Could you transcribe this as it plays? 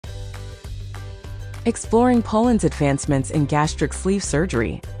Exploring Poland's advancements in gastric sleeve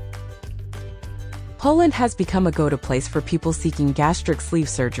surgery. Poland has become a go-to place for people seeking gastric sleeve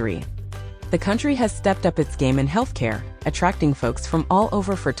surgery. The country has stepped up its game in healthcare, attracting folks from all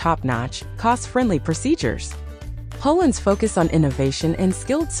over for top-notch, cost-friendly procedures. Poland's focus on innovation and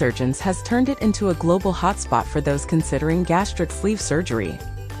skilled surgeons has turned it into a global hotspot for those considering gastric sleeve surgery.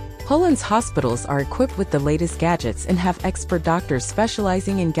 Poland's hospitals are equipped with the latest gadgets and have expert doctors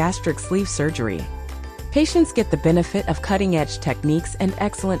specializing in gastric sleeve surgery. Patients get the benefit of cutting-edge techniques and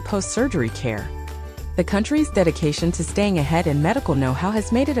excellent post-surgery care. The country's dedication to staying ahead in medical know-how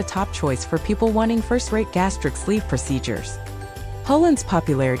has made it a top choice for people wanting first-rate gastric sleeve procedures. Poland's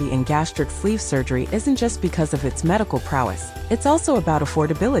popularity in gastric sleeve surgery isn't just because of its medical prowess, it's also about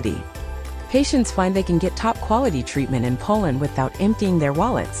affordability. Patients find they can get top-quality treatment in Poland without emptying their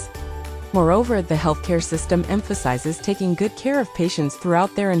wallets. Moreover, the healthcare system emphasizes taking good care of patients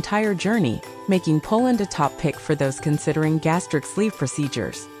throughout their entire journey, making Poland a top pick for those considering gastric sleeve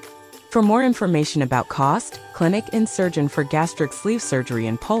procedures. For more information about cost, clinic, and surgeon for gastric sleeve surgery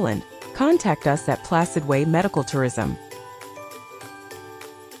in Poland, contact us at Placid Way Medical Tourism.